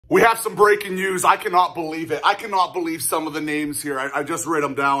We have some breaking news. I cannot believe it. I cannot believe some of the names here. I just wrote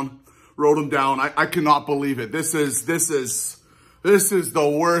them down. I cannot believe it. This is the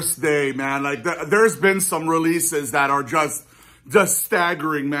worst day, man. Like there's been some releases that are just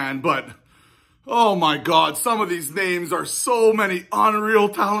staggering, man. But oh my God, some of these names are so many unreal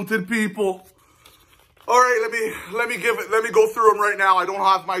talented people. All right, let me go through them right now. I don't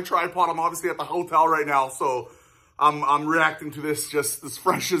have my tripod. I'm obviously at the hotel right now, so I'm reacting to this just as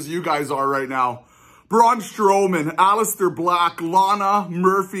fresh as you guys are right now. Braun Strowman, Aleister Black, Lana,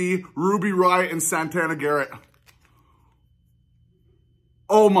 Murphy, Ruby Riott, and Samtana Garrett.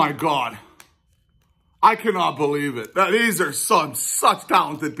 Oh my God. I cannot believe it. These are such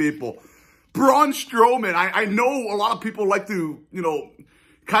talented people. Braun Strowman, I know a lot of people like to,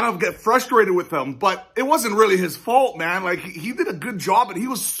 kind of get frustrated with him, but it wasn't really his fault, man. Like, he did a good job, and he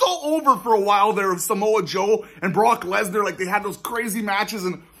was so over for a while there with Samoa Joe and Brock Lesnar. Like, they had those crazy matches,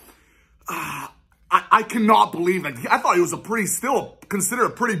 and I cannot believe it. I thought he was still considered a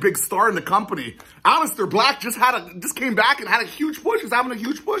pretty big star in the company. Aleister Black just came back and had a huge push. He's having a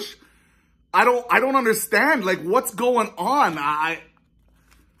huge push. I don't understand, like, what's going on.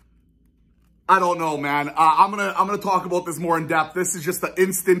 I don't know, man. I'm gonna talk about this more in depth. This is just an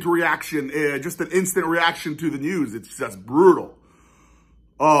instant reaction, to the news. It's just brutal.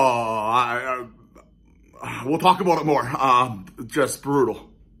 We'll talk about it more. Just brutal.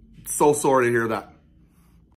 So sorry to hear that.